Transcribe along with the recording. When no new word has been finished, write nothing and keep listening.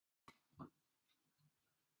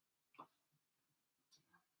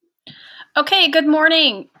Okay, good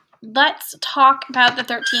morning. Let's talk about the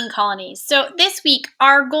 13 colonies. So this week,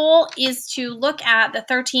 our goal is to look at the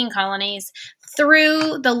 13 colonies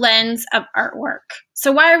through the lens of artwork.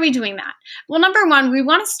 So why are we doing that? Well, number one, we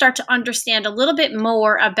want to start to understand a little bit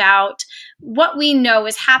more about what we know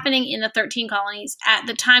is happening in the 13 colonies at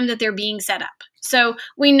the time that they're being set up. So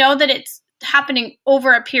we know that it's happening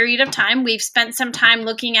over a period of time. We've spent some time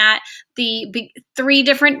looking at the three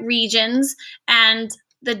different regions and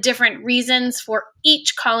the different reasons for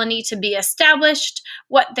each colony to be established,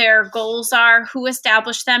 what their goals are, who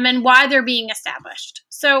established them, and why they're being established.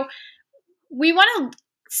 So we want to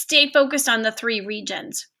stay focused on the three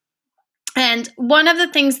regions. And one of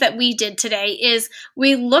the things that we did today is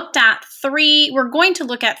we're going to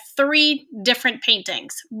look at three different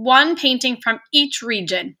paintings, one painting from each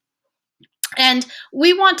region. And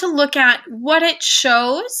we want to look at what it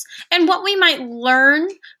shows and what we might learn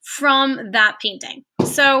from that painting.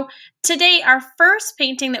 So today, our first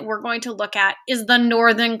painting that we're going to look at is the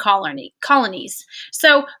Northern colonies.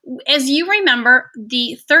 So as you remember,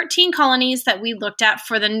 the 13 colonies that we looked at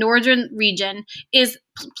for the Northern region is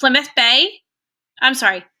the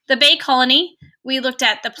Bay Colony. We looked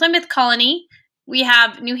at the Plymouth Colony. We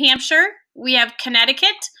have New Hampshire. We have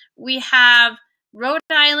Connecticut. We have Rhode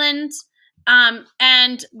Island.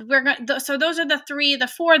 And so those are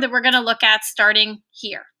the four that we're going to look at starting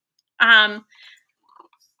here.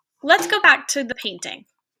 Let's go back to the painting.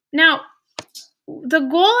 Now, the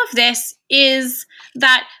goal of this is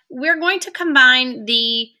that we're going to combine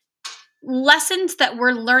the lessons that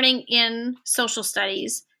we're learning in social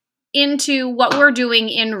studies into what we're doing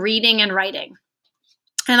in reading and writing.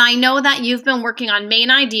 And I know that you've been working on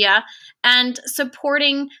main idea and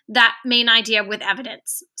supporting that main idea with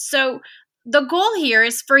evidence. So the goal here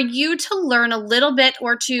is for you to learn a little bit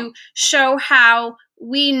or to show how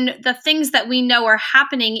the things that we know are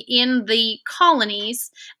happening in the colonies,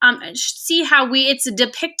 see how it's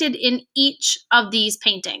depicted in each of these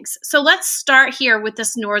paintings. So let's start here with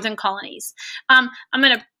this Northern colonies. I'm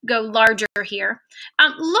going to go larger here.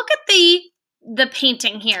 Look at the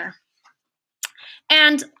painting here.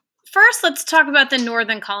 And first, let's talk about the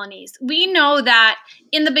Northern colonies. We know that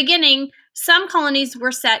in the beginning, some colonies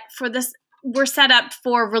were set up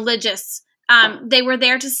for religious. They were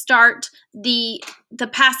there to start the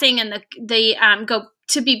passing and go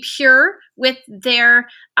to be pure with their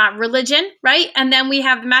religion, right? And then we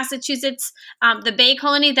have Massachusetts, the Bay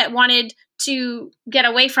Colony that wanted to get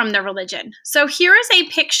away from their religion. So here is a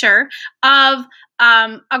picture of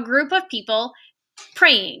a group of people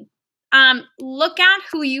praying. Look at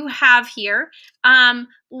who you have here.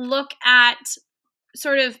 Look at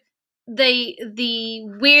sort of the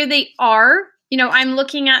where they are. You know, I'm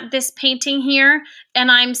looking at this painting here and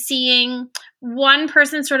I'm seeing one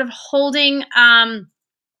person sort of holding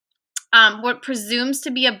what presumes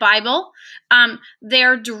to be a Bible.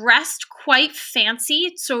 They're dressed quite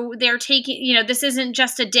fancy. So they're taking, this isn't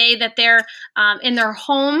just a day that they're in their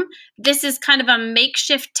home. This is kind of a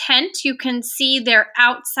makeshift tent. You can see they're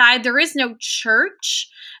outside. There is no church.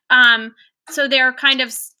 So they're kind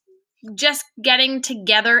of just getting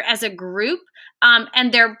together as a group,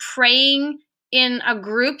 and they're praying in a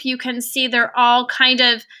group. You can see they're all kind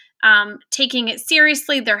of taking it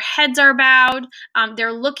seriously. Their heads are bowed.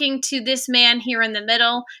 They're looking to this man here in the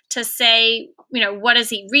middle to say, what is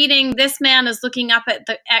he reading? This man is looking up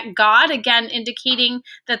at God, again, indicating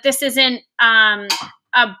that this isn't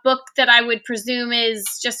a book that I would presume is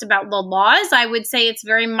just about the laws. I would say it's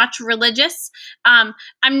very much religious. I'm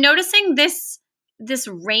noticing this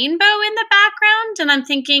rainbow in the background, and I'm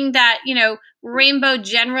thinking that, rainbow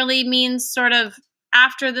generally means sort of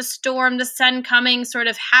after the storm, the sun coming, sort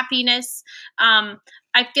of happiness.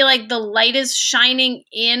 I feel like the light is shining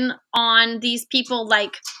in on these people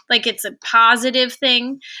like it's a positive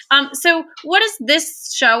thing. So what does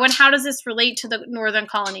this show, and how does this relate to the Northern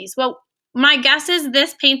colonies? Well, my guess is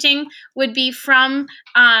this painting would be from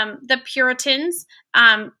the Puritans,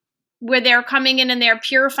 where they're coming in and they're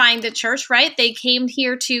purifying the church, right? They came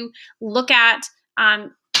here to look at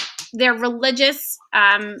their religious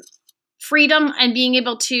freedom and being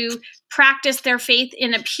able to practice their faith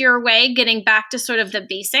in a pure way, getting back to sort of the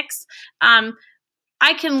basics.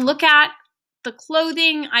 I can look at the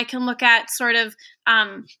clothing. I can look at sort of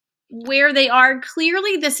where they are.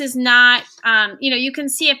 Clearly, this is not, you can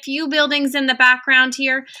see a few buildings in the background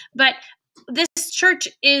here, but this church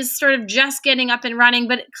is sort of just getting up and running,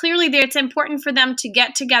 but clearly it's important for them to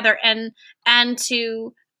get together and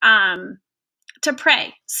to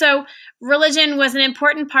pray. So religion was an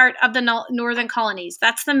important part of the Northern colonies.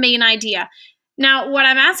 That's the main idea. Now, what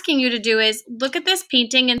I'm asking you to do is look at this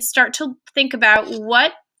painting and start to think about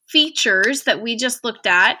what features that we just looked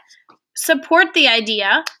at support the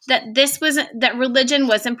idea that that religion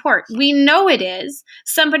was important. We know it is.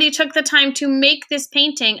 Somebody took the time to make this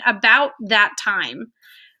painting about that time.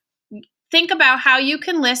 Think about how you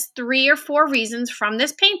can list 3 or 4 reasons from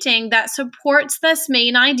this painting that supports this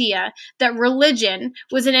main idea that religion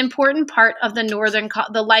was an important part of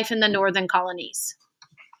the life in the northern colonies.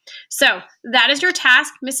 So that is your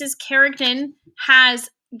task. Mrs. Carrington has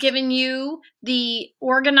given you the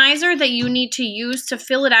organizer that you need to use to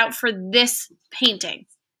fill it out for this painting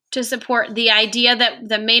to support the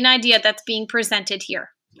main idea that's being presented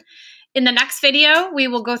here. In the next video, we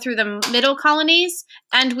will go through the middle colonies,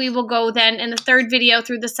 and we will go then in the third video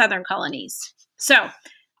through the southern colonies. So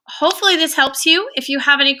hopefully this helps you. If you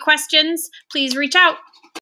have any questions, please reach out.